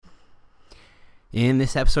In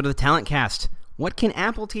this episode of the Talent Cast, what can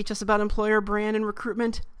Apple teach us about employer brand and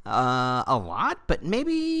recruitment? A lot, but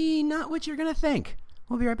maybe not what you're going to think.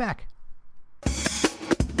 We'll be right back.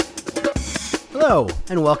 Hello,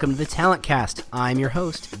 and welcome to the Talent Cast. I'm your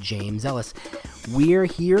host, James Ellis. We're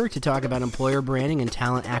here to talk about employer branding and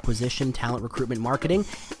talent acquisition, talent recruitment marketing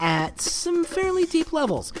at some fairly deep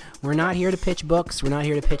levels. We're not here to pitch books. We're not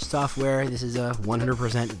here to pitch software. This is a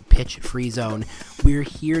 100% pitch-free zone. We're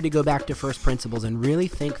here to go back to first principles and really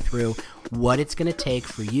think through what it's going to take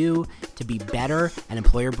for you to be better at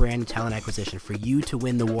employer brand and talent acquisition, for you to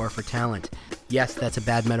win the war for talent. Yes, that's a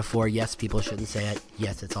bad metaphor. Yes, people shouldn't say it.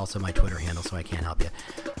 Yes, it's also my Twitter handle, so I can't help you.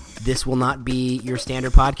 This will not be your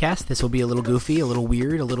standard podcast. This will be a little goofy, a little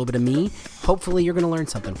weird, a little bit of me. Hopefully, you're going to learn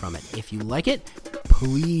something from it. If you like it,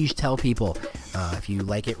 please tell people. If you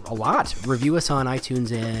like it a lot, review us on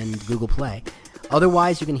iTunes and Google Play.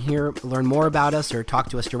 Otherwise, you can learn more about us or talk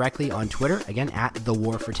to us directly on Twitter, again, at The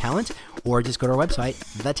War for Talent, or just go to our website,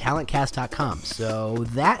 thetalentcast.com. So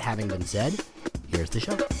that having been said, here's the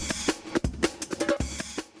show.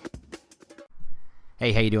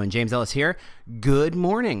 Hey, how you doing? James Ellis here. Good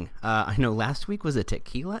morning. I know last week was a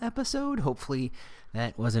tequila episode. Hopefully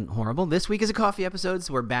that wasn't horrible. This week is a coffee episode,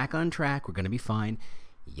 so we're back on track. We're going to be fine.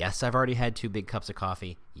 Yes, I've already had 2 big cups of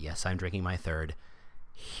coffee. Yes, I'm drinking my third.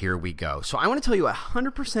 Here we go. So I want to tell you a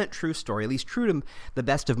 100% true story, at least true to the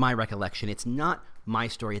best of my recollection. It's not my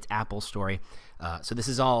story. It's Apple's story. So this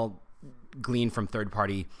is all gleaned from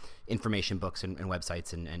third-party information books and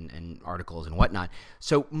websites and articles and whatnot.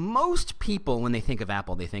 So most people, when they think of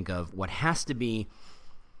Apple, they think of what has to be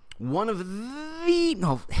one of the,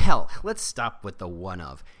 no, hell, let's stop with the one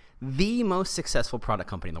of, the most successful product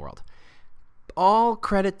company in the world. All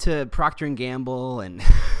credit to Procter & Gamble and,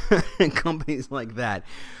 and companies like that.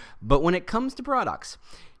 But when it comes to products,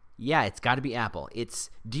 yeah, it's got to be Apple.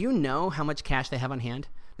 Do you know how much cash they have on hand?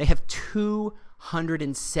 They have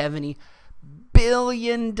 $270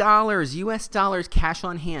 billion US dollars cash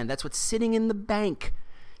on hand. That's what's sitting in the bank.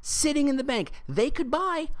 Sitting in the bank. They could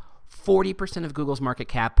buy 40% of Google's market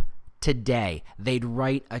cap today. They'd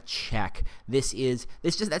write a check. That's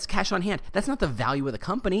cash on hand. That's not the value of the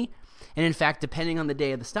company. And in fact, depending on the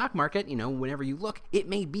day of the stock market, whenever you look, it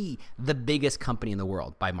may be the biggest company in the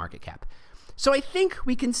world by market cap. So I think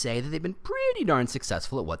we can say that they've been pretty darn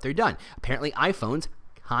successful at what they've done. Apparently, iPhones,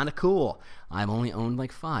 kind of cool. I've only owned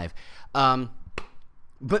like 5.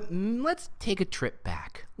 But let's take a trip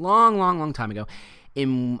back. Long time ago,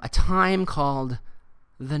 in a time called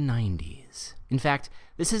the 90s. In fact,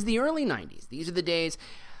 this is the early 90s. These are the days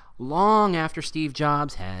long after Steve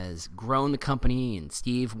Jobs has grown the company and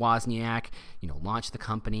Steve Wozniak, launched the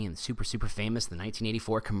company and super famous, the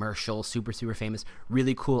 1984 commercial, super famous,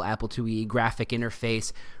 really cool Apple IIe graphic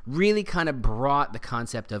interface, really kind of brought the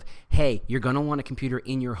concept of, hey, you're going to want a computer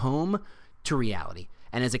in your home to reality.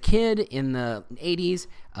 And as a kid in the 80s,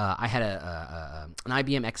 I had an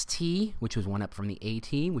IBM XT, which was one up from the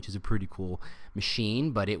AT, which is a pretty cool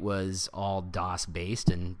machine, but it was all DOS-based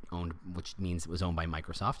and owned, which means it was owned by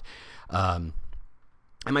Microsoft. And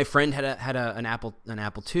my friend had an Apple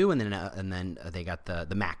II, and then they got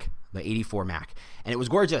the Mac, the 84 Mac, and it was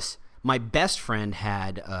gorgeous. My best friend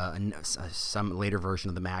had some later version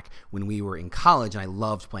of the Mac when we were in college, and I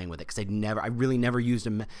loved playing with it because I really never used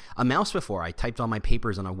a mouse before. I typed all my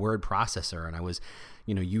papers on a word processor, and I was,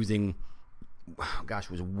 using, it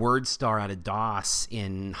was WordStar out of DOS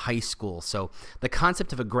in high school. So the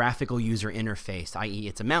concept of a graphical user interface, i.e.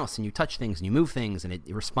 it's a mouse, and you touch things, and you move things, and it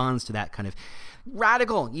responds to that kind of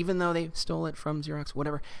radical, even though they stole it from Xerox,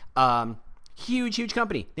 whatever. Huge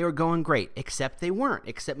company. They were going great, except they weren't.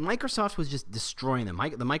 Except Microsoft was just destroying them.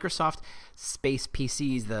 The Microsoft Space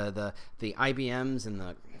PCs, the IBMs, and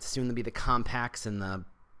the soon to be the Compaqs, and the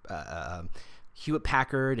Hewlett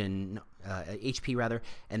Packard and HP rather,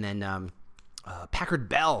 and then Packard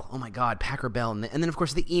Bell. Oh my God, Packard Bell, and then of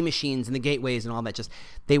course the e-machines and the gateways and all that.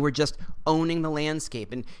 They were just owning the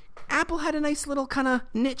landscape. And Apple had a nice little kind of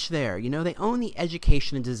niche there. They own the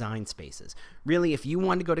education and design spaces. Really, if you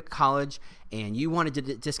wanted to go to college and you wanted to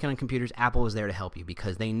discount on computers, Apple was there to help you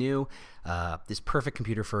because they knew this perfect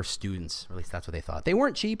computer for students, or at least that's what they thought. They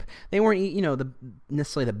weren't cheap. They weren't,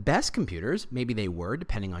 necessarily the best computers. Maybe they were,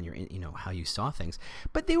 depending on your, how you saw things.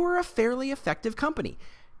 But they were a fairly effective company.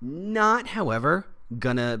 Not, however,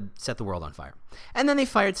 gonna set the world on fire. And then they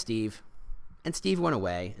fired Steve. And Steve went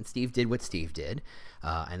away, and Steve did what Steve did,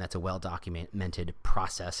 and that's a well-documented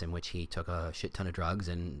process in which he took a shit ton of drugs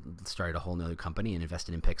and started a whole nother company and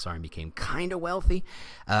invested in Pixar and became kind of wealthy,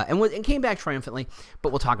 and came back triumphantly,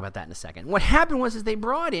 but we'll talk about that in a second. What happened was they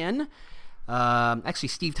brought in Actually,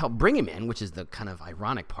 Steve helped bring him in, which is the kind of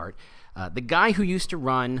ironic part. The guy who used to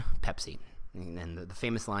run Pepsi, and the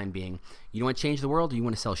famous line being, you want to change the world or you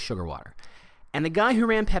want to sell sugar water? And the guy who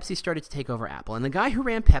ran Pepsi started to take over Apple. And the guy who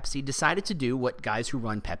ran Pepsi decided to do what guys who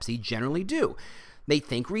run Pepsi generally do. They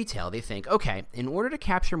think retail. They think, okay, in order to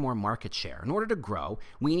capture more market share, in order to grow,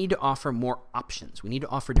 we need to offer more options. We need to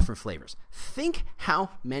offer different flavors. Think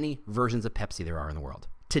how many versions of Pepsi there are in the world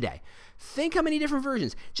today. Think how many different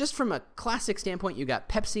versions. Just from a classic standpoint, you got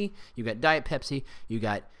Pepsi, you got Diet Pepsi, you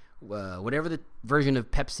got whatever the version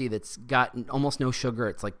of Pepsi that's got almost no sugar.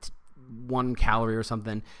 It's like 1 calorie or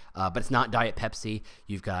something, but it's not Diet Pepsi.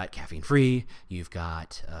 You've got caffeine free. You've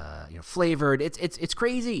got flavored. It's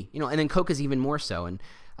crazy, and then Coke is even more so. And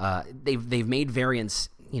they've made variants,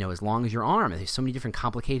 as long as your arm. There's so many different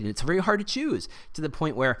complicated. It's very hard to choose, to the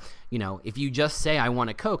point where if you just say I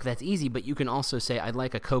want a Coke, that's easy. But you can also say I'd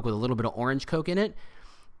like a Coke with a little bit of orange Coke in it.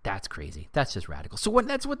 That's crazy. That's just radical. So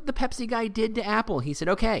that's what the Pepsi guy did to Apple. He said,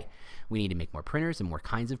 okay, we need to make more printers and more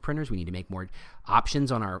kinds of printers. We need to make more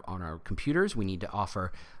options on our computers. We need to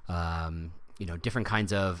offer different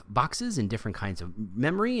kinds of boxes and different kinds of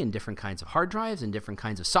memory and different kinds of hard drives and different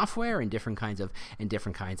kinds of software and different kinds. And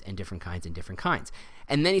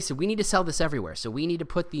then he said, we need to sell this everywhere. So we need to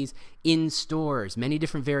put these in stores, many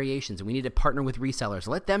different variations, and we need to partner with resellers.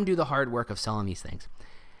 Let them do the hard work of selling these things.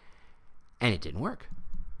 And it didn't work.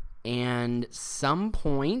 And some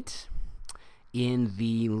point in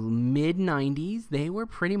the mid-90s, they were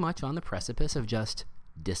pretty much on the precipice of just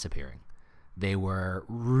disappearing. They were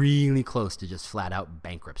really close to just flat-out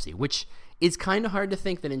bankruptcy, which is kind of hard to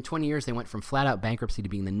think that in 20 years they went from flat-out bankruptcy to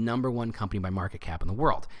being the number one company by market cap in the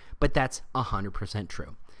world. But that's 100%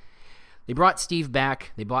 true. They brought Steve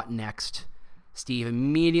back. They bought Next. Steve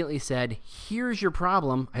immediately said, here's your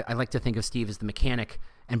problem. I like to think of Steve as the mechanic.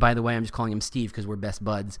 And by the way, I'm just calling him Steve because we're best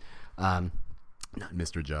buds. Not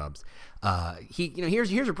Mr. Jobs.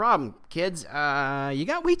 Here's your problem, kids. You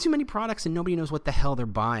got way too many products and nobody knows what the hell they're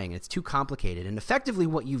buying. It's too complicated. And effectively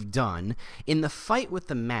what you've done in the fight with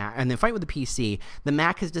the Mac and the fight with the PC, the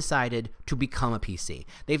Mac has decided to become a PC.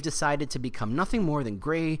 They've decided to become nothing more than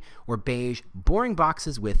gray or beige, boring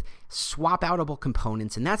boxes with swap-outable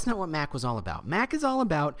components. And that's not what Mac was all about. Mac is all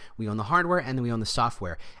about we own the hardware and then we own the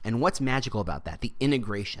software. And what's magical about that? The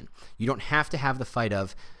integration. You don't have to have the fight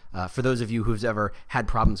of for those of you who've ever had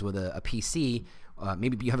problems with a PC,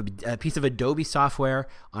 maybe you have a piece of Adobe software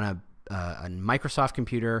on a Microsoft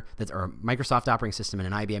computer or a Microsoft operating system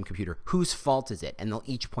and an IBM computer. Whose fault is it? And they'll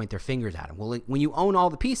each point their fingers at them. Well, when you own all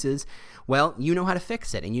the pieces, well, you know how to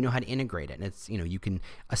fix it and you know how to integrate it. And it's you can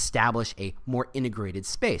establish a more integrated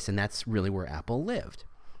space, and that's really where Apple lived.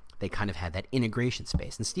 They kind of had that integration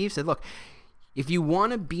space. And Steve said, look, if you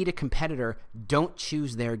want to beat a competitor, don't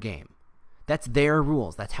choose their game. That's their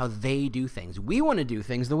rules. That's how they do things. We want to do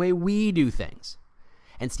things the way we do things.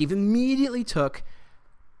 And Steve immediately took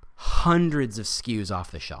hundreds of SKUs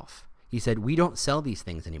off the shelf. He said, we don't sell these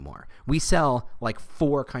things anymore. We sell like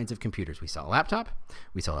 4 kinds of computers. We sell a laptop,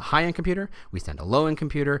 we sell a high-end computer, we sell a low-end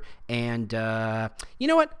computer, and you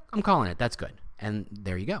know what? I'm calling it. That's good. And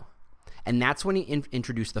there you go. And that's when he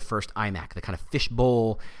introduced the first iMac, the kind of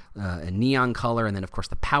fishbowl, neon color, and then, of course,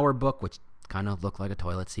 the PowerBook, which kind of looked like a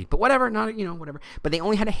toilet seat, but whatever, whatever. But they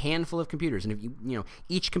only had a handful of computers, and if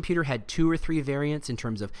each computer had 2 or 3 variants in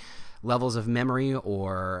terms of levels of memory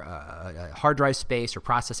or hard drive space or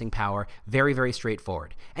processing power. Very, very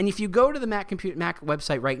straightforward. And if you go to the Mac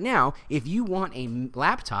website right now, if you want a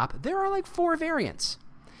laptop, there are like 4 variants,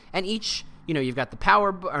 and each. You've got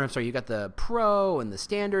the you've got the Pro and the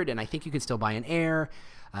Standard, and I think you can still buy an Air.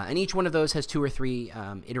 And each one of those has 2 or 3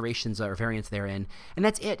 iterations or variants therein. And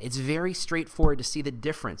that's it. It's very straightforward to see the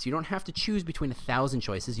difference. You don't have to choose between 1,000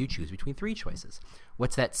 choices. You choose between 3 choices.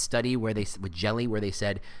 What's that study with jelly where they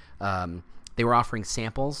said they were offering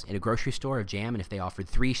samples in a grocery store of jam, and if they offered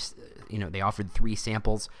 3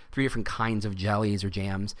 samples, 3 different kinds of jellies or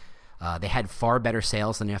jams, they had far better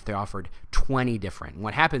sales than if they offered 20 different. And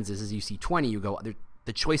what happens is you see 20, you go,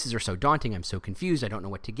 the choices are so daunting, I'm so confused, I don't know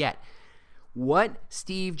what to get. What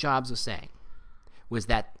Steve Jobs was saying was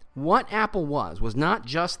that what Apple was not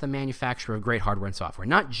just the manufacturer of great hardware and software,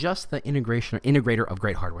 not just the integrator of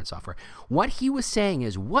great hardware and software. What he was saying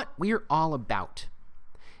is what we're all about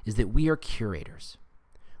is that we are curators.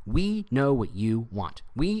 We know what you want.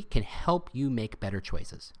 We can help you make better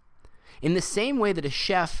choices. In the same way that a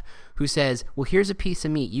chef who says, well, here's a piece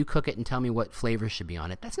of meat, you cook it and tell me what flavors should be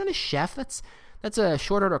on it. That's not a chef, that's a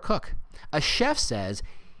short order cook. A chef says,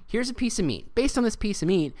 here's a piece of meat. Based on this piece of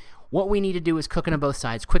meat, what we need to do is cook it on both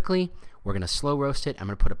sides quickly. We're going to slow roast it. I'm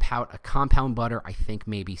going to put a compound butter. I think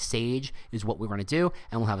maybe sage is what we're going to do,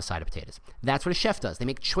 and we'll have a side of potatoes. That's what a chef does. They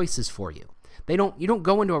make choices for you. You don't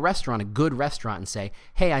go into a good restaurant, and say,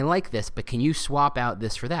 hey, I like this, but can you swap out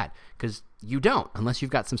this for that? Because you don't, unless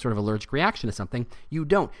you've got some sort of allergic reaction to something. You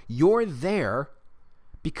don't. You're there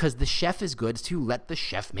because the chef is good to let the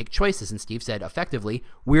chef make choices. And Steve said, effectively,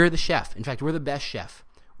 we're the chef. In fact, we're the best chef.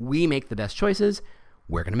 We make the best choices.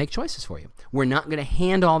 We're going to make choices for you. We're not going to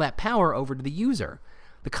hand all that power over to the user.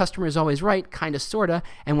 The customer is always right, kind of, sort of,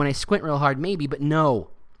 and when I squint real hard, maybe, but no.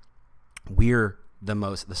 We're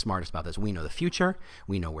the smartest about this. We know the future.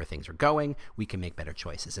 We know where things are going. We can make better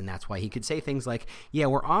choices. And that's why he could say things like, yeah,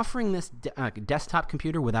 we're offering this desktop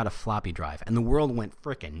computer without a floppy drive. And the world went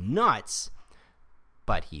freaking nuts.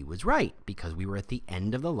 But he was right, because we were at the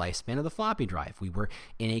end of the lifespan of the floppy drive. We were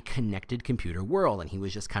in a connected computer world, and he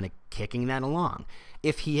was just kind of kicking that along.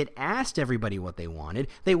 If he had asked everybody what they wanted,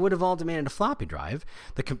 they would have all demanded a floppy drive.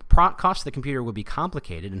 The cost of the computer would be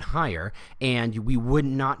complicated and higher, and we would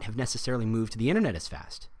not have necessarily moved to the internet as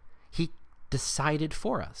fast. He decided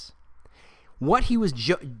for us. What he was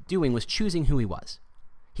doing was choosing who he was.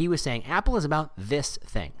 He was saying, Apple is about this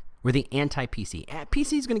thing. We're the anti-PC.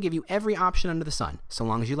 PC is going to give you every option under the sun, so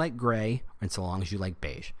long as you like gray and so long as you like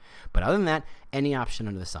beige. But other than that, any option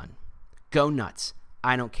under the sun. Go nuts.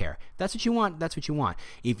 I don't care. If that's what you want, that's what you want.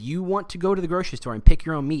 If you want to go to the grocery store and pick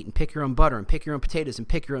your own meat and pick your own butter and pick your own potatoes and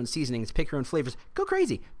pick your own seasonings, pick your own flavors, go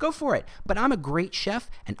crazy. Go for it. But I'm a great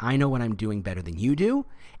chef, and I know what I'm doing better than you do.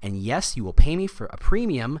 And yes, you will pay me for a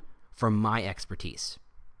premium for my expertise.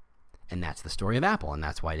 And that's the story of Apple, and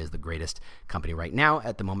that's why it is the greatest company right now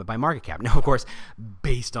at the moment by market cap. Now, of course,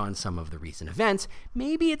 based on some of the recent events,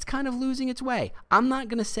 maybe it's kind of losing its way. I'm not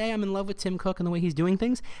going to say I'm in love with Tim Cook and the way he's doing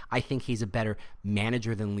things. I think he's a better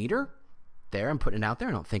manager than leader. There, I'm putting it out there.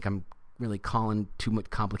 I don't think I'm really calling too much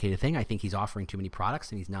complicated thing. I think he's offering too many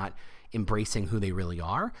products, and he's not embracing who they really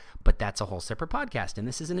are. But that's a whole separate podcast, and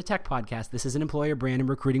this isn't a tech podcast. This is an employer brand and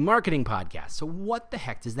recruiting marketing podcast. So what the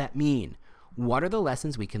heck does that mean? What are the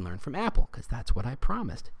lessons we can learn from Apple? Because that's what I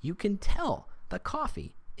promised. You can tell the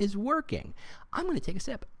coffee is working. I'm going to take a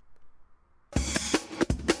sip.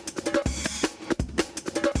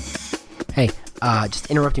 Hey,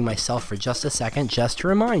 just interrupting myself for just a second, just to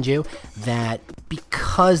remind you that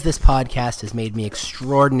because this podcast has made me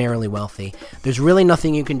extraordinarily wealthy, there's really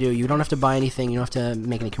nothing you can do. You don't have to buy anything. You don't have to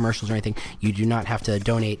make any commercials or anything. You do not have to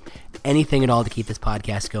donate anything at all to keep this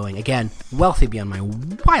podcast going. Again, wealthy beyond my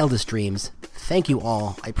wildest dreams. Thank you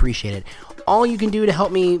all. I appreciate it. All you can do to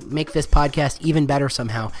help me make this podcast even better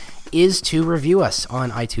somehow is to review us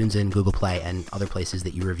on iTunes and Google Play and other places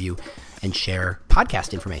that you review and share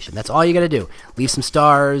podcast information. That's all you got to do. Leave some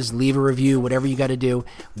stars, leave a review, whatever you got to do.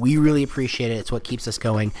 We really appreciate it. It's what keeps us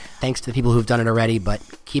going. Thanks to the people who've done it already, but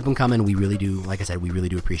keep them coming. We really do, like I said, we really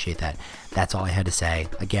do appreciate that. That's all I had to say.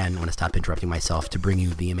 Again, I want to stop interrupting myself to bring you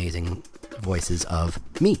the amazing voices of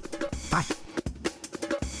me. Bye.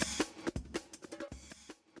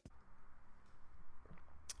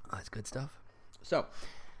 Oh, that's good stuff. So,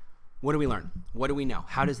 what do we learn? What do we know?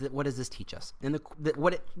 What does this teach us? And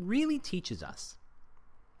what it really teaches us,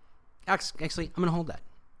 actually, I'm going to hold that.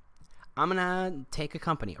 I'm going to take a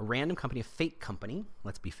company, a random company, a fake company.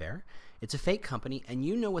 Let's be fair. It's a fake company, and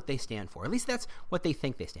you know what they stand for. At least that's what they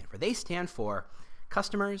think they stand for. They stand for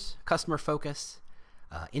customers, customer focus,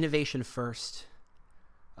 innovation first.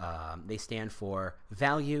 They stand for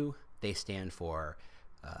value. They stand for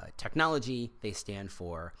technology. They stand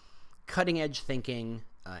for cutting-edge thinking.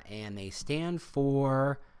 And they stand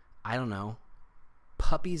for, I don't know,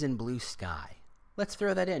 puppies and blue sky. Let's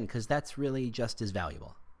throw that in because that's really just as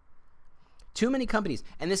valuable. Too many companies,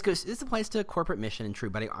 and this applies to corporate mission and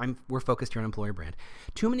true, but we're focused here on employer brand.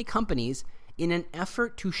 Too many companies, in an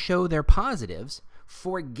effort to show their positives,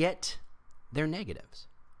 forget their negatives.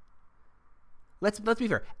 Let's be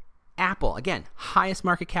fair. Apple, again, highest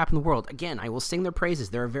market cap in the world. Again, I will sing their praises.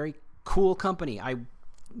 They're a very cool company. I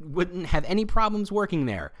wouldn't have any problems working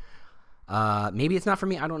there. Maybe it's not for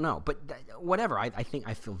me. I don't know. But whatever. I think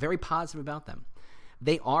I feel very positive about them.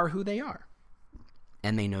 They are who they are.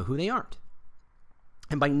 And they know who they aren't.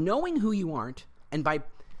 And by knowing who you aren't, and by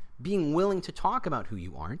being willing to talk about who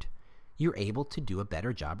you aren't, you're able to do a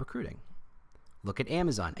better job recruiting. Look at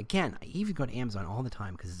Amazon. Again, I even go to Amazon all the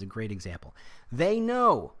time because it's a great example. They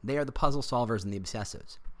know they are the puzzle solvers and the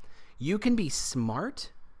obsessives. You can be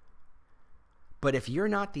smart, but if you're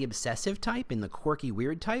not the obsessive type and the quirky,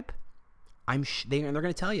 weird type, they're going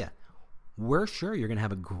to tell you, we're sure you're going to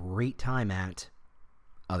have a great time at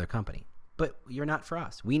other company. But you're not for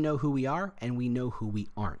us. We know who we are, and we know who we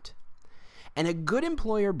aren't. And a good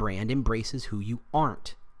employer brand embraces who you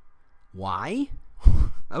aren't. Why?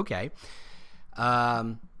 Okay.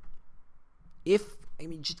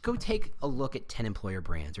 Just go take a look at 10 employer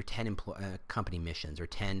brands or 10 company missions or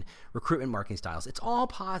 10 recruitment marketing styles. It's all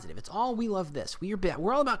positive. It's all, we love this.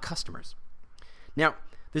 We're all about customers. Now,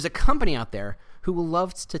 there's a company out there who will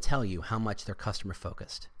love to tell you how much they're customer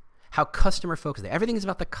focused, how customer focused. Everything is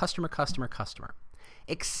about the customer.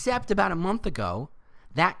 Except about a month ago,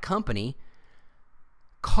 that company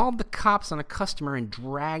called the cops on a customer and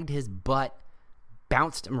dragged his butt,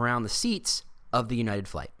 bounced him around the seats of the United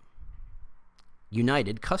flight.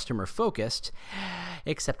 United, customer focused,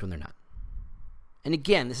 except when they're not. And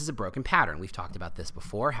again, this is a broken pattern. We've talked about this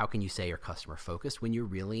before. How can you say you're customer focused when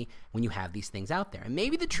you have these things out there? And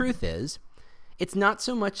maybe the truth is, it's not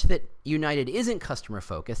so much that United isn't customer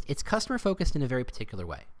focused, it's customer focused in a very particular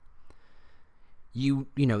way.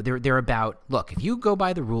 They're about, look, if you go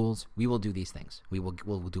by the rules, we will do these things.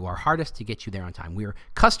 We'll do our hardest to get you there on time. We're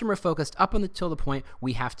customer focused up until the point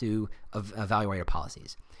we have to evaluate our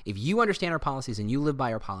policies. If you understand our policies and you live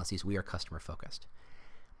by our policies, we are customer focused.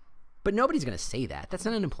 But nobody's going to say that. That's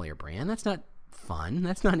not an employer brand. That's not fun.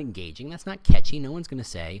 That's not engaging. That's not catchy. No one's going to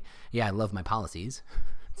say, yeah, I love my policies.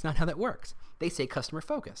 It's not how that works. They say customer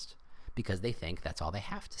focused because they think that's all they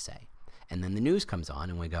have to say. And then the news comes on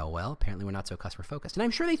and we go, well, apparently we're not so customer focused. And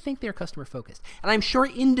I'm sure they think they're customer focused. And I'm sure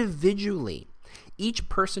individually, each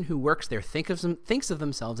person who works there thinks of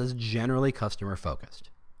themselves as generally customer focused.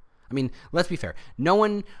 I mean, let's be fair. No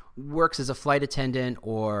one works as a flight attendant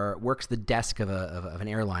or works the desk of an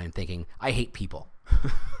airline thinking, I hate people,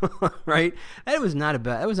 right? That was not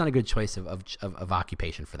a good choice of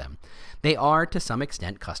occupation for them. They are, to some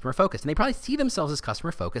extent, customer focused. And they probably see themselves as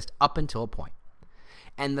customer focused up until a point.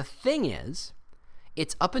 And the thing is,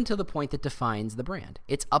 it's up until the point that defines the brand.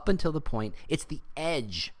 It's up until the point, it's the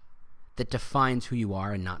edge that defines who you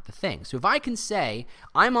are and not the thing. So if I can say,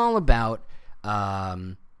 I'm all about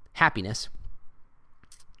happiness,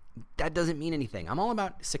 that doesn't mean anything. I'm all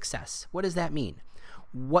about success. What does that mean?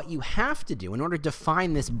 What you have to do in order to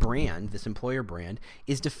define this brand, this employer brand,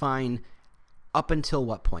 is define up until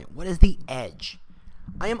what point? What is the edge?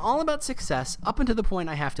 I am all about success up until the point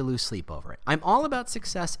I have to lose sleep over it. I'm all about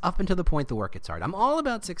success up until the point the work gets hard. I'm all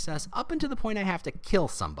about success up until the point I have to kill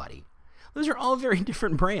somebody. Those are all very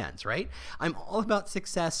different brands, right? I'm all about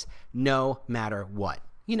success no matter what.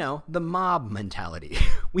 The mob mentality.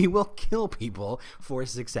 We will kill people for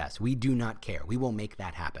success. We do not care. We will make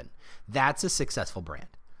that happen. That's a successful brand.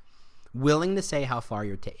 Willing to say how far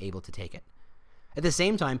you're able to take it. At the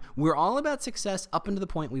same time, we're all about success up until the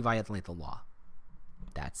point we violate the law.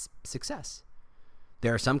 That's success.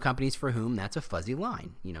 There are some companies for whom that's a fuzzy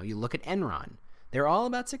line. You look at Enron. They're all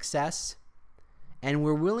about success, and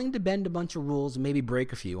we're willing to bend a bunch of rules and maybe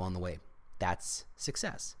break a few on the way. That's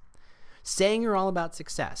success. Saying you're all about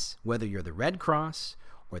success, whether you're the Red Cross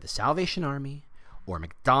or the Salvation Army or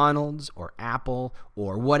McDonald's or Apple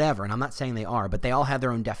or whatever, and I'm not saying they are, but they all have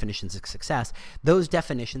their own definitions of success. Those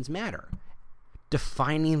definitions matter.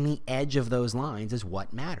 Defining the edge of those lines is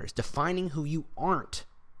what matters. Defining who you aren't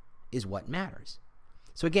is what matters.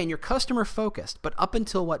 So again, you're customer focused, but up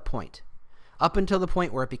until what point? Up until the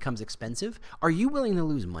point where it becomes expensive? Are you willing to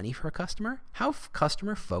lose money for a customer? How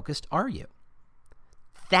customer focused are you?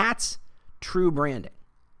 That's true branding.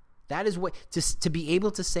 That is what, to be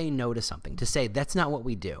able to say no to something, to say that's not what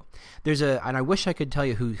we do. And I wish I could tell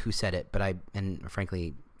you who said it, and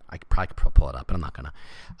frankly, I probably could pull it up, but I'm not going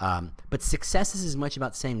to. But success is as much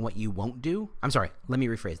about saying what you won't do. I'm sorry, let me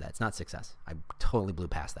rephrase that. It's not success. I totally blew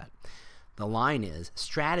past that. The line is,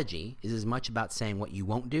 strategy is as much about saying what you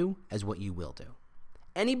won't do as what you will do.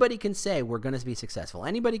 Anybody can say we're going to be successful.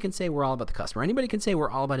 Anybody can say we're all about the customer. Anybody can say we're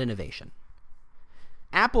all about innovation.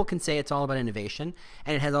 Apple can say it's all about innovation,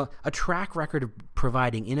 and it has a track record of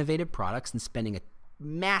providing innovative products and spending a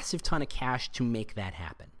massive ton of cash to make that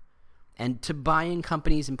happen. And to buy in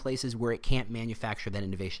companies in places where it can't manufacture that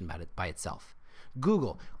innovation by itself.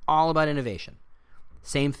 Google, all about innovation.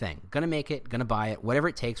 Same thing. Going to make it, going to buy it, whatever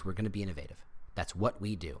it takes, we're going to be innovative. That's what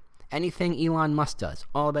we do. Anything Elon Musk does,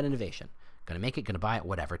 all about innovation. Going to make it, going to buy it,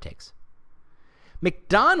 whatever it takes.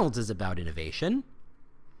 McDonald's is about innovation,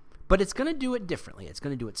 but it's going to do it differently. It's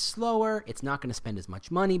going to do it slower. It's not going to spend as much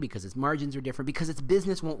money because its margins are different, because its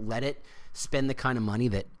business won't let it spend the kind of money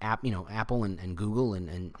that Apple and Google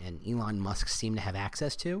and Elon Musk seem to have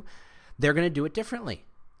access to. They're going to do it differently.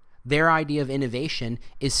 Their idea of innovation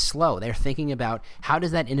is slow. They're thinking about how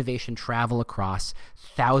does that innovation travel across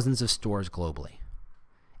thousands of stores globally.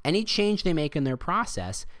 Any change they make in their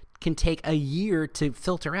process can take a year to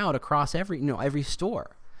filter out across every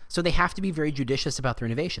store. So they have to be very judicious about their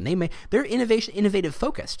innovation. They're innovative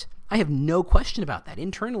focused. I have no question about that.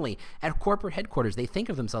 Internally, at corporate headquarters, they think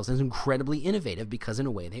of themselves as incredibly innovative because in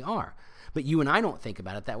a way they are. But you and I don't think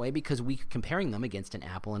about it that way because we're comparing them against an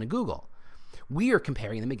Apple and a Google. We are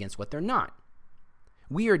comparing them against what they're not.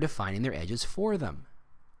 We are defining their edges for them.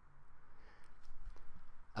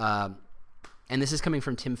 And this is coming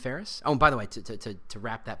from Tim Ferriss. Oh, and by the way, to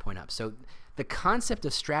wrap that point up. So the concept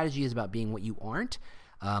of strategy is about being what you aren't.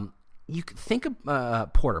 You think of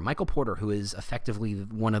Michael Porter, who is effectively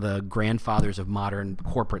one of the grandfathers of modern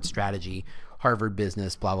corporate strategy, Harvard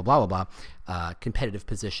business, blah, blah, blah, blah, blah, competitive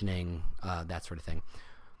positioning, that sort of thing.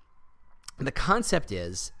 The concept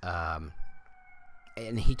is,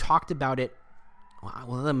 and he talked about it,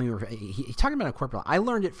 he talked about it corporate. I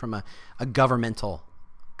learned it from a governmental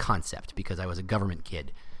concept because I was a government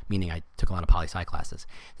kid, meaning I took a lot of poli-sci classes.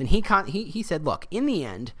 Then he said, look, in the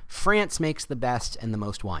end, France makes the best and the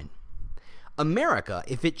most wine. America,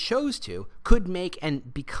 if it chose to, could make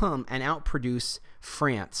and become and outproduce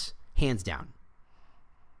France hands down.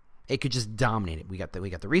 It could just dominate it. We got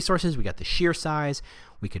the resources, we got the sheer size,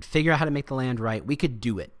 we could figure out how to make the land right, we could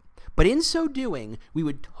do it. But in so doing, we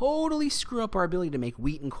would totally screw up our ability to make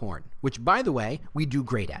wheat and corn, which, by the way, we do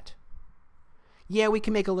great at. Yeah, we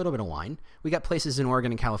can make a little bit of wine. We got places in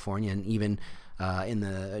Oregon and California and even in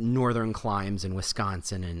the northern climes in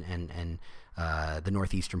Wisconsin and the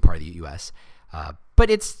northeastern part of the U.S.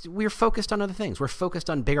 But we're focused on other things. We're focused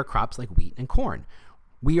on bigger crops like wheat and corn.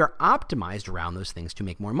 We are optimized around those things to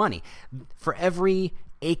make more money. For every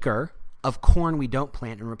acre of corn we don't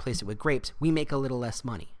plant and replace it with grapes, we make a little less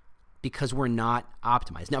money because we're not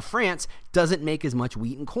optimized. Now, France doesn't make as much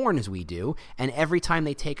wheat and corn as we do, and every time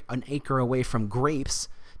they take an acre away from grapes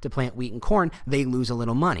to plant wheat and corn, they lose a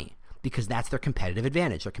little money because that's their competitive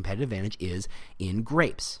advantage. Their competitive advantage is in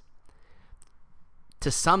grapes. To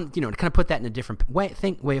kind of put that in a different way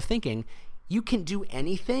of thinking, you can do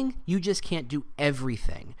anything, you just can't do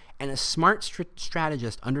everything. And a smart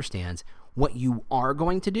strategist understands what you are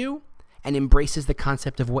going to do and embraces the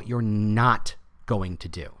concept of what you're not going to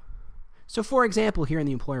do. So, for example, here in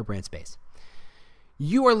the employer brand space,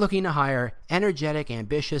 you are looking to hire energetic,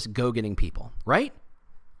 ambitious, go-getting people, right?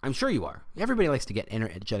 I'm sure you are. Everybody likes to get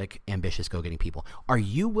energetic, ambitious, go-getting people. Are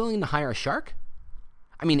you willing to hire a shark?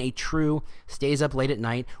 I mean, a true stays up late at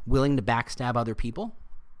night, willing to backstab other people?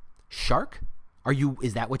 Shark?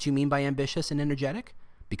 Is that what you mean by ambitious and energetic?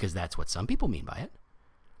 Because that's what some people mean by it.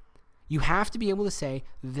 You have to be able to say,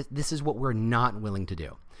 this is what we're not willing to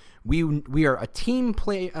do. We are a team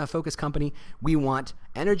focused company. We want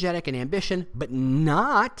energetic and ambition, but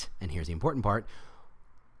not, and here's the important part,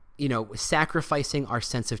 sacrificing our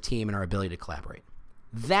sense of team and our ability to collaborate.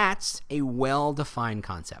 That's a well-defined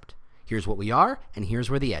concept. Here's what we are, and here's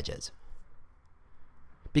where the edge is.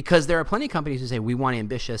 Because there are plenty of companies who say we want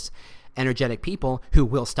ambitious, energetic people who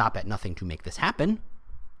will stop at nothing to make this happen.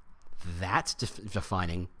 That's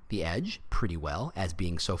defining the edge pretty well as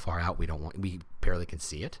being so far out we barely can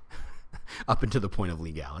see it up until the point of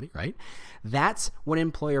legality, right? That's what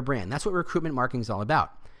employer brand. That's what recruitment marketing is all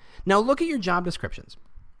about. Now look at your job descriptions.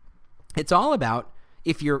 It's all about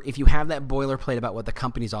if you have that boilerplate about what the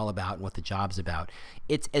company's all about and what the job's about,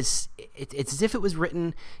 it's as if it was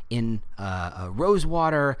written in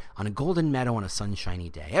Rosewater on a golden meadow on a sunshiny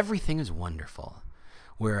day. Everything is wonderful.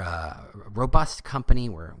 We're a robust company.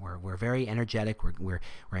 We're very energetic. We're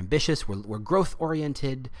ambitious. We're growth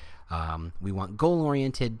oriented. We want goal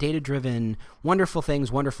oriented, data driven, wonderful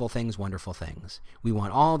things, wonderful things, wonderful things. We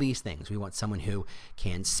want all these things. We want someone who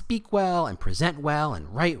can speak well and present well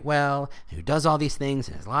and write well, and who does all these things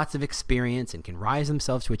and has lots of experience and can rise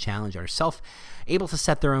themselves to a challenge, are able to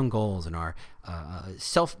set their own goals and are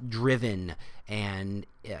self-driven and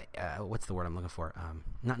what's the word I'm looking for?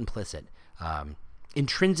 Not implicit.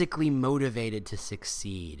 Intrinsically motivated to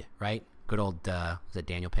succeed, right? Good old, was that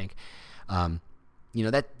Daniel Pink?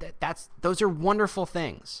 Those are wonderful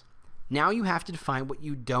things. Now you have to define what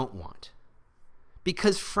you don't want.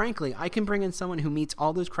 Because frankly, I can bring in someone who meets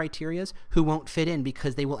all those criterias who won't fit in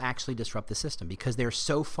because they will actually disrupt the system because they're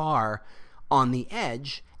so far on the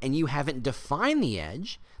edge and you haven't defined the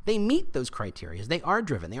edge. They meet those criterias. They are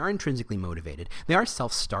driven. They are intrinsically motivated. They are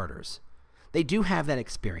self-starters. They do have that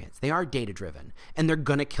experience. They are data-driven, and they're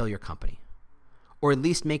going to kill your company, or at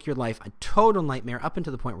least make your life a total nightmare up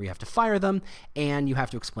until the point where you have to fire them, and you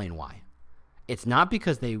have to explain why. It's not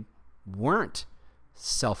because they weren't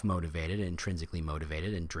self-motivated and intrinsically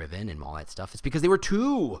motivated and driven and all that stuff. It's because they were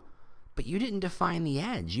too, but you didn't define the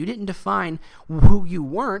edge. You didn't define who you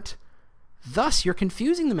weren't. Thus, you're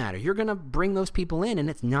confusing the matter. You're going to bring those people in, and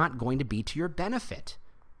it's not going to be to your benefit.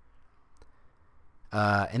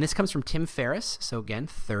 And this comes from Tim Ferriss. So again,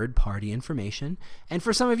 third-party information. And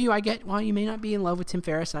for some of you, I get, well, you may not be in love with Tim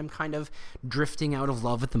Ferriss, and I'm kind of drifting out of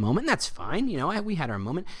love at the moment. And that's fine. We had our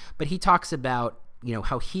moment. But he talks about,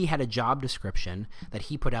 how he had a job description that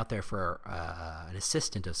he put out there for an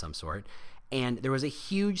assistant of some sort. And there was a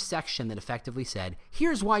huge section that effectively said,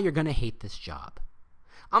 here's why you're going to hate this job.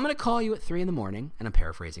 I'm going to call you at 3 in the morning, and I'm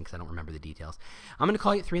paraphrasing because I don't remember the details. I'm going to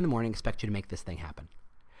call you at 3 in the morning, expect you to make this thing happen.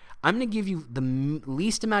 I'm going to give you the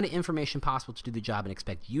least amount of information possible to do the job and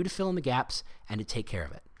expect you to fill in the gaps and to take care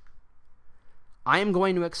of it. I am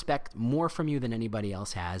going to expect more from you than anybody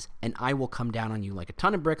else has, and I will come down on you like a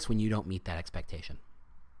ton of bricks when you don't meet that expectation.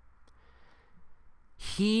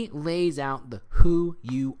 He lays out the who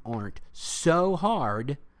you aren't so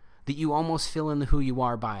hard that you almost fill in the who you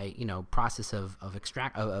are by, process of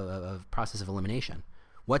process of elimination.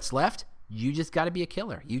 What's left? You just got to be a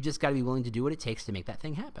killer. You just got to be willing to do what it takes to make that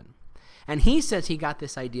thing happen. And he says he got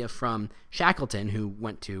this idea from Shackleton, who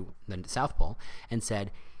went to the South Pole, and said,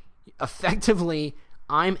 effectively,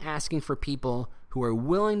 I'm asking for people who are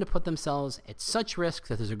willing to put themselves at such risk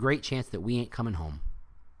that there's a great chance that we ain't coming home.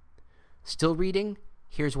 Still reading?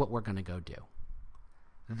 Here's what we're going to go do.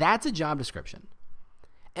 That's a job description.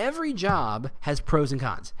 Every job has pros and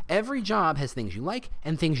cons. Every job has things you like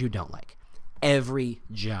and things you don't like. Every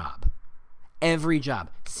job. Every job.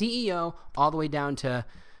 CEO all the way down to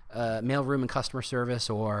mailroom and customer service,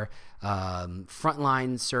 or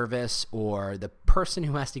frontline service, or the person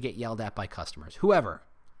who has to get yelled at by customers. Whoever.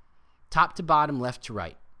 Top to bottom, left to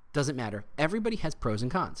right. Doesn't matter. Everybody has pros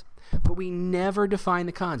and cons. But we never define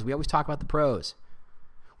the cons. We always talk about the pros.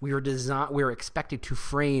 We were expected to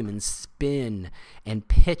frame and spin and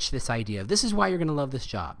pitch this idea of this is why you're going to love this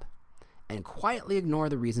job, and quietly ignore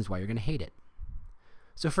the reasons why you're going to hate it.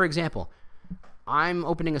 So for example, I'm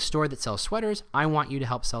opening a store that sells sweaters. I want you to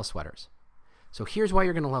help sell sweaters. So here's why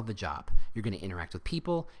you're going to love the job. You're going to interact with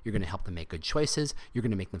people. You're going to help them make good choices. You're going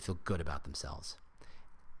to make them feel good about themselves.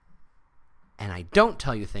 And I don't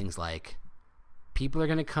tell you things like people are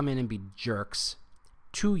going to come in and be jerks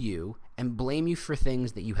to you and blame you for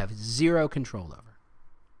things that you have zero control over.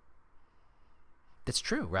 That's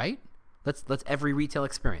true, right? Let's every retail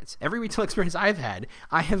experience I've had,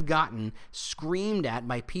 I have gotten screamed at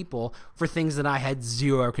by people for things that I had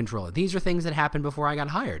zero control of. These are things that happened before I got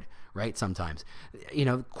hired, right? Sometimes,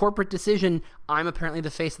 corporate decision, I'm apparently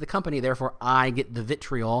the face of the company, therefore I get the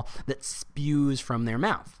vitriol that spews from their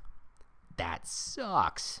mouth. That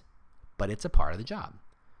sucks, but it's a part of the job.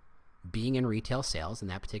 Being in retail sales in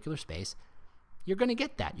that particular space, you're going to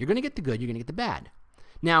get that. You're going to get the good, you're going to get the bad.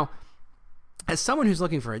 Now, as someone who's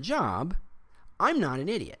looking for a job, I'm not an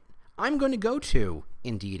idiot. I'm going to go to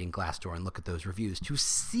Indeed and Glassdoor and look at those reviews to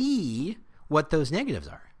see what those negatives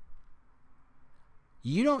are.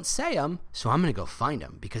 You don't say them, so I'm going to go find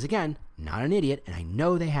them because, again, not an idiot, and I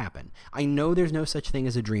know they happen. I know there's no such thing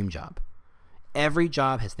as a dream job. Every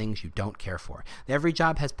job has things you don't care for. Every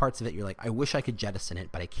job has parts of it you're like, I wish I could jettison it,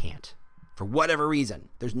 but I can't. For whatever reason.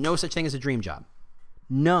 There's no such thing as a dream job.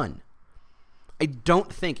 None. I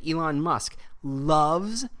don't think Elon Musk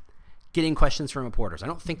loves getting questions from reporters. I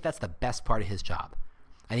don't think that's the best part of his job.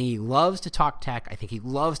 I think he loves to talk tech. I think he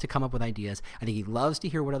loves to come up with ideas. I think he loves to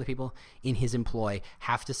hear what other people in his employ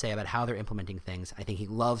have to say about how they're implementing things. I think he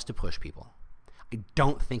loves to push people. I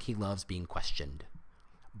don't think he loves being questioned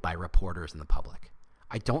by reporters and the public.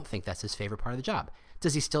 I don't think that's his favorite part of the job.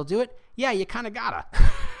 Does he still do it? Yeah, you kind of gotta.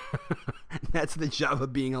 That's the job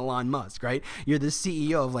of being Elon Musk, right? You're the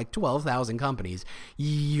CEO of like 12,000 companies.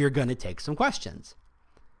 You're going to take some questions.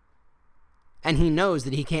 And he knows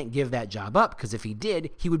that he can't give that job up because if he did,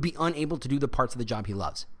 he would be unable to do the parts of the job he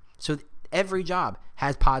loves. So every job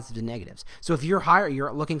has positives and negatives. So if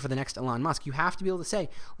you're looking for the next Elon Musk, you have to be able to say,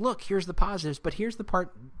 look, here's the positives, but here's the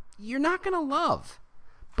part you're not going to love,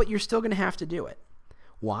 but you're still going to have to do it.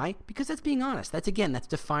 Why? Because that's being honest. That's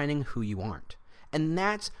defining who you aren't. And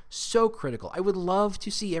that's so critical. I would love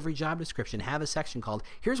to see every job description have a section called,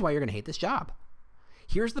 here's why you're going to hate this job.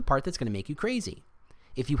 Here's the part that's going to make you crazy.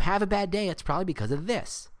 If you have a bad day, it's probably because of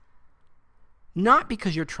this. Not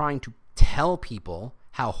because you're trying to tell people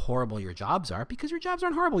how horrible your jobs are, because your jobs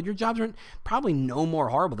aren't horrible. Your jobs aren't probably no more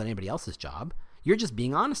horrible than anybody else's job. You're just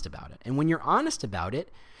being honest about it. And when you're honest about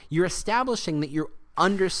it, you're establishing that you're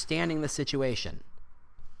understanding the situation.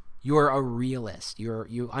 You're a realist.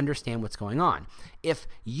 You understand what's going on. If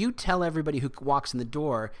you tell everybody who walks in the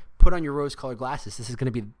door, put on your rose-colored glasses, this is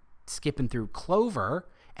going to be skipping through clover,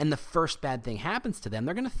 and the first bad thing happens to them,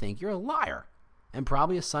 they're going to think you're a liar and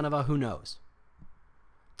probably a son of a who knows.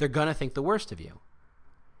 They're going to think the worst of you.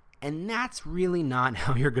 And that's really not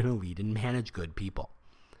how you're going to lead and manage good people.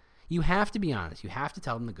 You have to be honest. You have to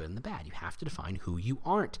tell them the good and the bad. You have to define who you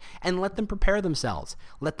aren't and let them prepare themselves.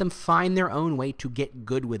 Let them find their own way to get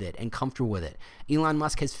good with it and comfortable with it. Elon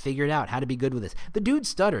Musk has figured out how to be good with this. The dude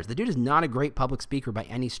stutters. The dude is not a great public speaker by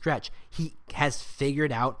any stretch. He has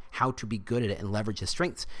figured out how to be good at it and leverage his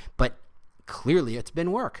strengths. But clearly it's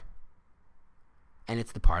been work. And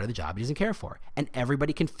it's the part of the job he doesn't care for. And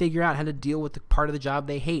everybody can figure out how to deal with the part of the job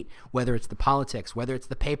they hate, whether it's the politics, whether it's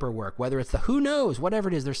the paperwork, whether it's the who knows, whatever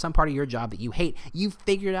it is, there's some part of your job that you hate. You've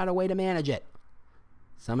figured out a way to manage it.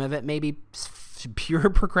 Some of it may be pure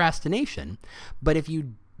procrastination, but if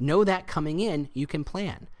you know that coming in, you can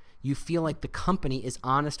plan. You feel like the company is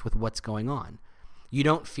honest with what's going on. You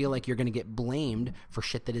don't feel like you're going to get blamed for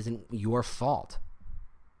shit that isn't your fault.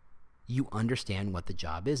 You understand what the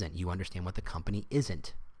job isn't. You understand what the company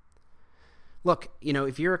isn't. Look,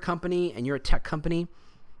 if you're a company and you're a tech company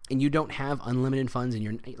and you don't have unlimited funds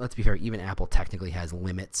and let's be fair, even Apple technically has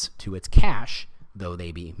limits to its cash, though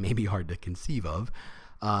they may be hard to conceive of.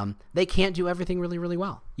 They can't do everything really, really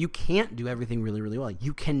well. You can't do everything really, really well.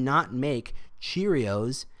 You cannot make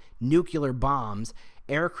Cheerios, nuclear bombs,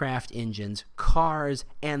 aircraft engines, cars,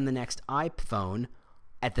 and the next iPhone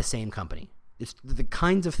at the same company. It's the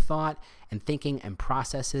kinds of thought and thinking and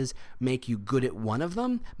processes make you good at one of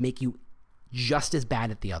them, make you just as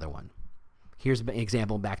bad at the other one. Here's an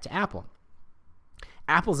example back to Apple.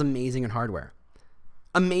 Apple's amazing at hardware.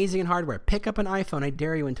 Amazing at hardware. Pick up an iPhone, I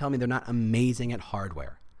dare you, and tell me they're not amazing at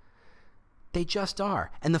hardware. They just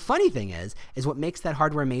are. And the funny thing is what makes that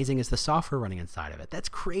hardware amazing is the software running inside of it. That's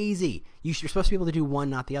crazy. You're supposed to be able to do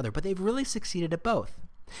one, not the other, but they've really succeeded at both.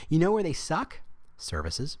 You know where they suck?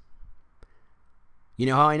 Services. You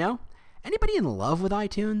know how I know? Anybody in love with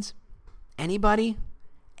iTunes? Anybody?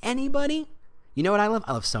 You know what I love?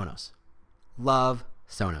 I love Sonos. Love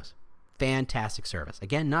Sonos. Fantastic service.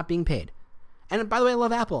 Again, not being paid. And by the way, I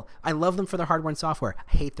love Apple. I love them for their hardware and software.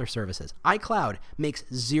 I hate their services. iCloud makes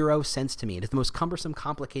zero sense to me. It is the most cumbersome,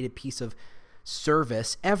 complicated piece of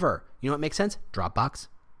service ever. You know what makes sense? Dropbox.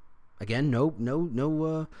 Again, no,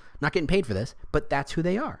 not getting paid for this, but that's who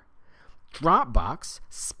they are. Dropbox,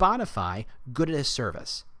 Spotify, good at a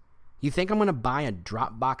service. You think I'm going to buy a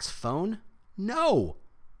Dropbox phone? No.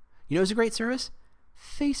 You know who's a great service?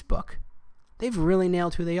 Facebook. They've really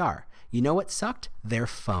nailed who they are. You know what sucked? Their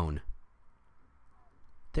phone.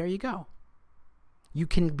 There you go. You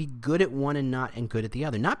can be good at one and good at the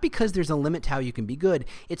other. Not because there's a limit to how you can be good.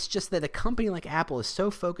 It's just that a company like Apple is so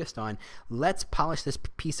focused on, let's polish this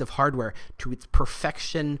piece of hardware to its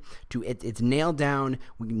perfection, to it's nailed down,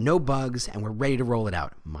 no bugs, and we're ready to roll it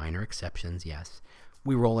out. Minor exceptions, yes.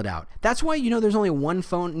 We roll it out. That's why, there's only one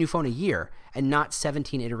new phone a year and not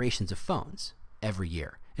 17 iterations of phones every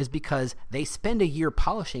year. Is because they spend a year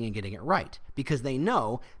polishing and getting it right. Because they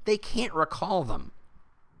know they can't recall them.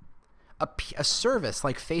 A service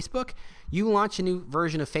like Facebook, you launch a new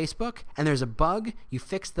version of Facebook and there's a bug, you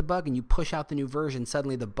fix the bug and you push out the new version,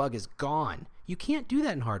 suddenly the bug is gone. You can't do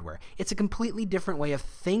that in hardware. It's a completely different way of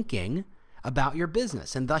thinking about your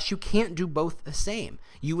business, and thus you can't do both the same.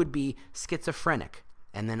 You would be schizophrenic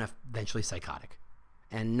and then eventually psychotic,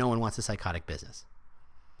 and no one wants a psychotic business.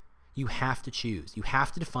 You have to choose. You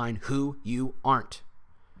have to define who you aren't,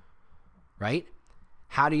 right?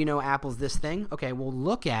 How do you know Apple's this thing? Okay, well,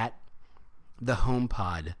 look at the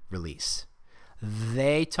HomePod release.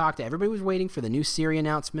 Everybody was waiting for the new Siri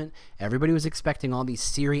announcement. Everybody was expecting all these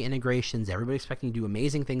Siri integrations. Everybody expecting to do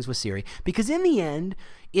amazing things with Siri. Because in the end,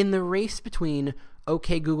 in the race between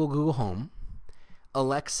OK Google, Google Home,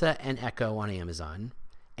 Alexa and Echo on Amazon,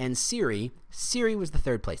 and Siri was the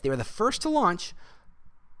third place. They were the first to launch,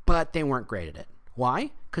 but they weren't great at it.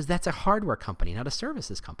 Why? Because that's a hardware company, not a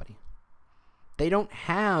services company. They don't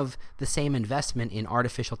have the same investment in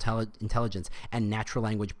artificial intelligence and natural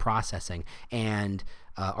language processing and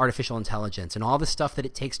artificial intelligence and all the stuff that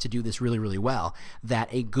it takes to do this really, really well that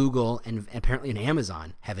a Google and apparently an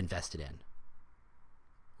Amazon have invested in,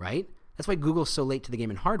 right? That's why Google's so late to the game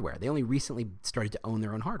in hardware. They only recently started to own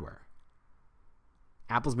their own hardware.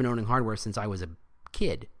 Apple's been owning hardware since I was a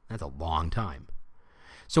kid. That's a long time.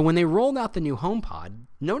 So when they rolled out the new HomePod,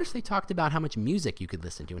 notice they talked about how much music you could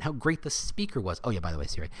listen to and how great the speaker was. Oh yeah, by the way,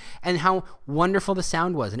 Siri. And how wonderful the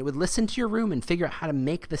sound was. And it would listen to your room and figure out how to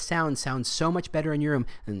make the sound so much better in your room.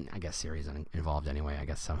 And I guess Siri's involved anyway. I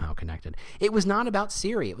guess somehow connected. It was not about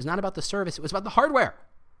Siri. It was not about the service. It was about the hardware.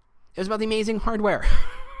 It was about the amazing hardware.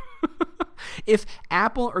 If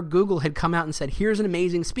Apple or Google had come out and said, here's an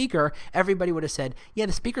amazing speaker, everybody would have said, yeah,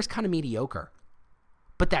 the speaker's kind of mediocre.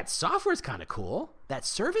 But that software is kind of cool. That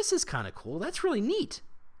service is kind of cool. That's really neat.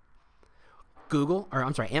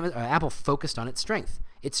 Apple focused on its strength.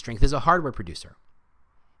 Its strength is a hardware producer.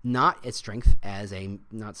 not its strength as a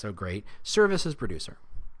not so great services producer.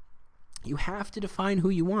 You have to define who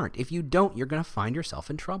you aren't. If you don't, you're going to find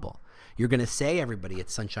yourself in trouble. You're going to say everybody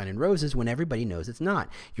it's sunshine and roses when everybody knows it's not.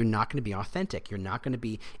 You're not going to be authentic. You're not going to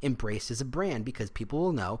be embraced as a brand because people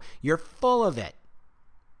will know you're full of it.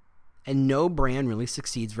 And no brand really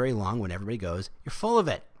succeeds very long when everybody goes, you're full of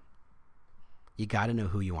it. You got to know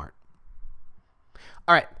who you aren't.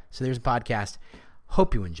 All right, so there's a podcast.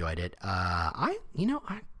 Hope you enjoyed it.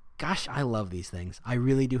 Gosh, I love these things. I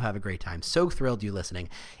really do have a great time. So thrilled you listening.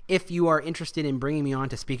 If you are interested in bringing me on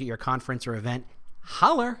to speak at your conference or event,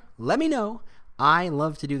 holler, let me know. I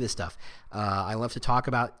love to do this stuff. I love to talk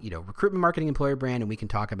about, recruitment, marketing, employer brand, and we can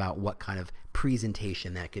talk about what kind of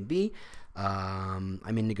presentation that could be. I'm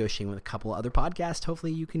in negotiating with a couple of other podcasts.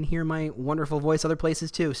 Hopefully you can hear my wonderful voice other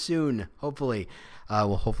places too soon. Hopefully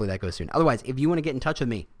that goes soon. Otherwise, if you want to get in touch with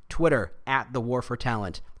me, Twitter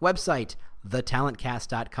 @TheWarForTalent, website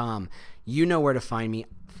thetalentcast.com. You know where to find me.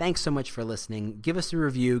 Thanks so much for listening. Give us a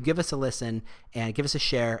review, give us a listen, and give us a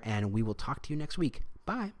share, and we will talk to you next week.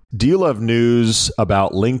 Bye. Do you love news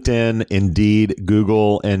about LinkedIn, Indeed,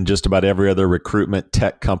 Google, and just about every other recruitment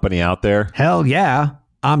tech company out there? Hell yeah.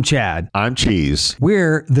 I'm Chad. I'm Cheese.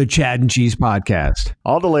 We're the Chad and Cheese Podcast.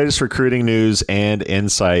 All the latest recruiting news and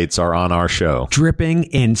insights are on our show. Dripping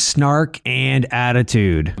in snark and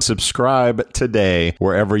attitude. Subscribe today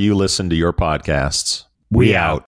wherever you listen to your podcasts. We out.